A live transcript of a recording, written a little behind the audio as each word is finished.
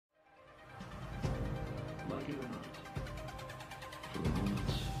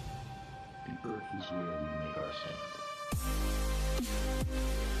is where we make our stand.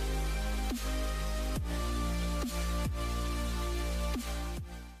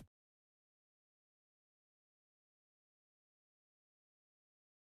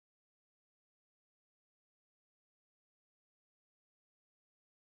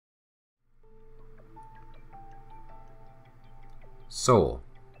 Sol,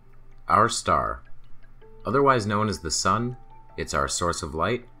 our star. Otherwise known as the Sun, it's our source of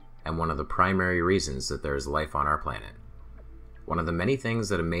light and one of the primary reasons that there is life on our planet. One of the many things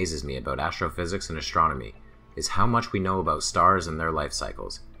that amazes me about astrophysics and astronomy is how much we know about stars and their life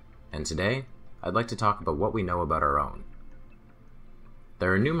cycles, and today I'd like to talk about what we know about our own.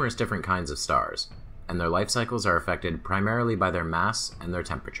 There are numerous different kinds of stars, and their life cycles are affected primarily by their mass and their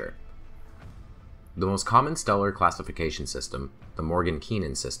temperature. The most common stellar classification system, the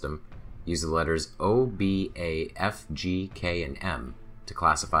Morgan-Keenan system, uses the letters O, B, A, F, G, K, and M to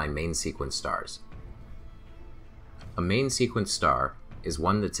classify main sequence stars. A main sequence star is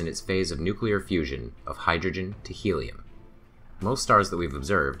one that's in its phase of nuclear fusion of hydrogen to helium. Most stars that we've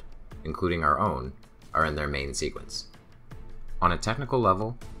observed, including our own, are in their main sequence. On a technical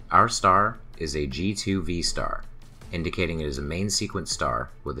level, our star is a G2V star, indicating it is a main sequence star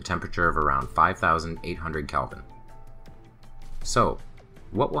with a temperature of around 5,800 Kelvin. So,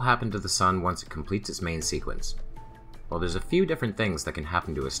 what will happen to the Sun once it completes its main sequence? Well, there's a few different things that can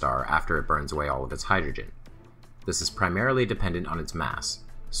happen to a star after it burns away all of its hydrogen. This is primarily dependent on its mass.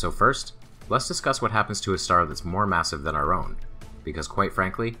 So first, let's discuss what happens to a star that's more massive than our own, because quite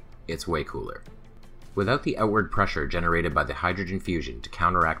frankly, it's way cooler. Without the outward pressure generated by the hydrogen fusion to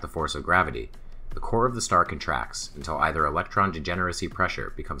counteract the force of gravity, the core of the star contracts until either electron degeneracy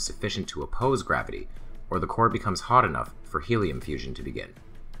pressure becomes sufficient to oppose gravity, or the core becomes hot enough for helium fusion to begin.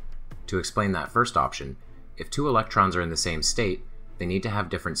 To explain that first option, if two electrons are in the same state, they need to have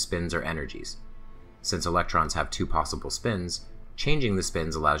different spins or energies. Since electrons have two possible spins, changing the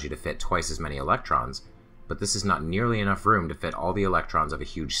spins allows you to fit twice as many electrons, but this is not nearly enough room to fit all the electrons of a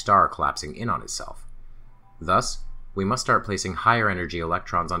huge star collapsing in on itself. Thus, we must start placing higher energy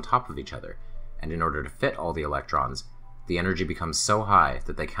electrons on top of each other, and in order to fit all the electrons, the energy becomes so high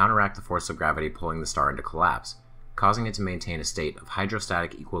that they counteract the force of gravity pulling the star into collapse, causing it to maintain a state of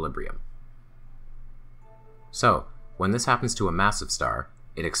hydrostatic equilibrium. So, when this happens to a massive star,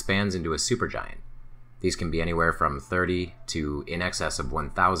 it expands into a supergiant. These can be anywhere from 30 to in excess of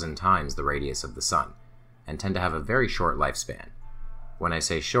 1,000 times the radius of the Sun, and tend to have a very short lifespan. When I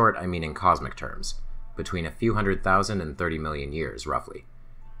say short, I mean in cosmic terms, between a few 100,000 and 30 million years, roughly.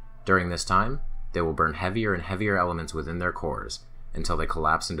 During this time, they will burn heavier and heavier elements within their cores until they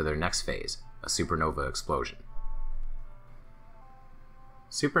collapse into their next phase, a supernova explosion.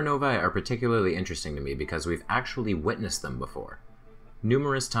 Supernovae are particularly interesting to me because we've actually witnessed them before.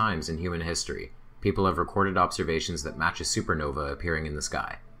 Numerous times in human history, people have recorded observations that match a supernova appearing in the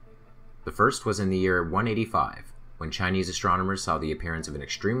sky. The first was in the year 185, when Chinese astronomers saw the appearance of an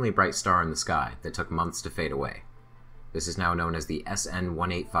extremely bright star in the sky that took months to fade away. This is now known as the SN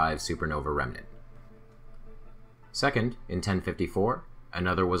 185 supernova remnant. Second, in 1054,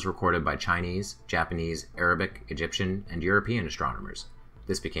 another was recorded by Chinese, Japanese, Arabic, Egyptian, and European astronomers.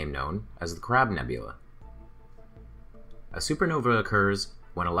 This became known as the Crab Nebula. A supernova occurs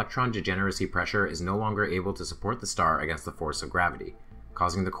when electron degeneracy pressure is no longer able to support the star against the force of gravity,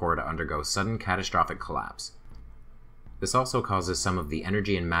 causing the core to undergo sudden catastrophic collapse. This also causes some of the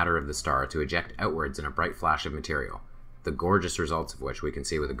energy and matter of the star to eject outwards in a bright flash of material, the gorgeous results of which we can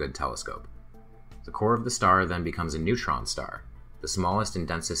see with a good telescope. The core of the star then becomes a neutron star, the smallest and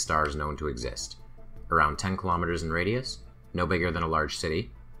densest stars known to exist. Around 10 kilometers in radius, no bigger than a large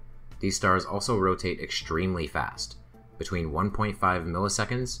city. These stars also rotate extremely fast, between 1.5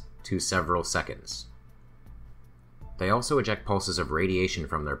 milliseconds to several seconds. They also eject pulses of radiation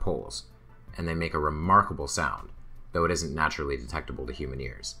from their poles, and they make a remarkable sound, though it isn't naturally detectable to human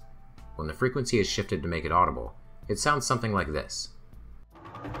ears. When the frequency is shifted to make it audible, it sounds something like this.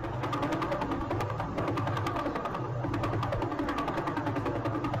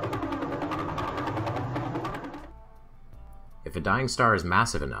 If a dying star is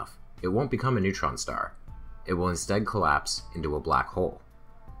massive enough, it won't become a neutron star. It will instead collapse into a black hole.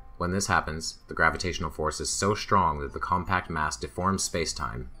 When this happens, the gravitational force is so strong that the compact mass deforms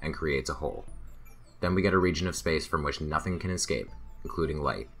space-time and creates a hole. Then we get a region of space from which nothing can escape, including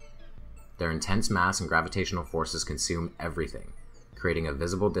light. Their intense mass and gravitational forces consume everything, creating a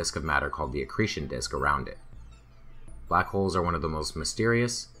visible disk of matter called the accretion disk around it. Black holes are one of the most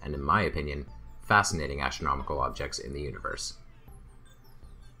mysterious, and in my opinion, fascinating astronomical objects in the universe.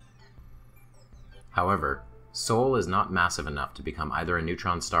 However, Sol is not massive enough to become either a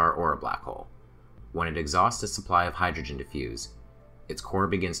neutron star or a black hole. When it exhausts its supply of hydrogen to fuse, its core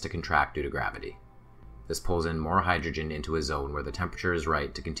begins to contract due to gravity. This pulls in more hydrogen into a zone where the temperature is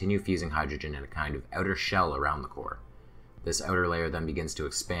right to continue fusing hydrogen in a kind of outer shell around the core. This outer layer then begins to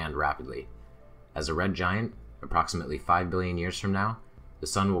expand rapidly. As a red giant, approximately 5 billion years from now, the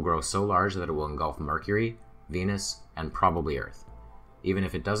Sun will grow so large that it will engulf Mercury, Venus, and probably Earth. Even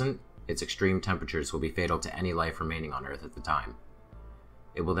if it doesn't, its extreme temperatures will be fatal to any life remaining on Earth at the time.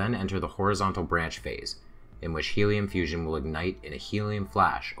 It will then enter the horizontal branch phase, in which helium fusion will ignite in a helium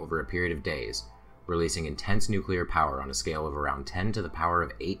flash over a period of days, releasing intense nuclear power on a scale of around 10 to the power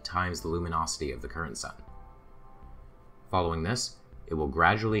of 8 times the luminosity of the current Sun. Following this, it will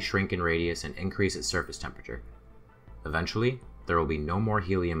gradually shrink in radius and increase its surface temperature. Eventually, there will be no more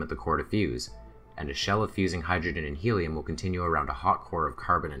helium at the core to fuse, and a shell of fusing hydrogen and helium will continue around a hot core of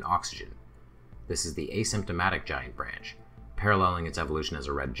carbon and oxygen. This is the asymptomatic giant branch, paralleling its evolution as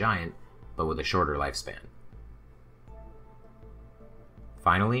a red giant, but with a shorter lifespan.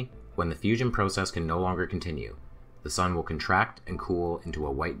 Finally, when the fusion process can no longer continue, the Sun will contract and cool into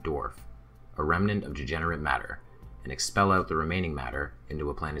a white dwarf, a remnant of degenerate matter, and expel out the remaining matter into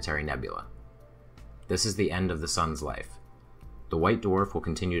a planetary nebula. This is the end of the Sun's life. The white dwarf will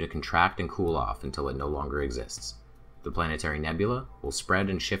continue to contract and cool off until it no longer exists. The planetary nebula will spread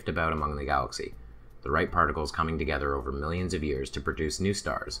and shift about among the galaxy, the right particles coming together over millions of years to produce new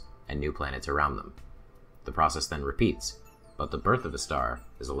stars and new planets around them. The process then repeats, but the birth of a star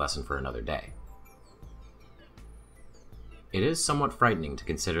is a lesson for another day. It is somewhat frightening to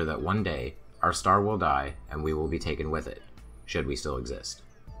consider that one day our star will die and we will be taken with it, should we still exist.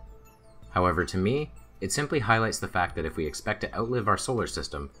 However, to me, it simply highlights the fact that if we expect to outlive our solar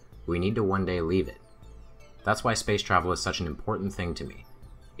system, we need to one day leave it. That's why space travel is such an important thing to me.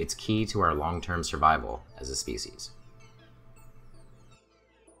 It's key to our long-term survival as a species.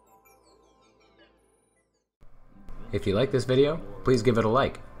 If you like this video, please give it a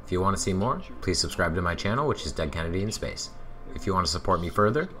like. If you want to see more, please subscribe to my channel, which is Dead Kennedy in Space. If you want to support me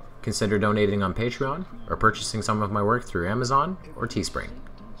further, consider donating on Patreon or purchasing some of my work through Amazon or Teespring.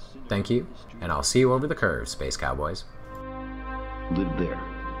 Thank you, and I'll see you over the curve, Space Cowboys. Lived there,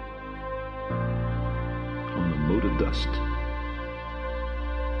 on the mote of dust,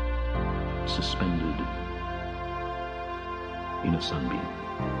 suspended in a sunbeam,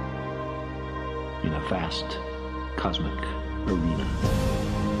 in a vast cosmic arena.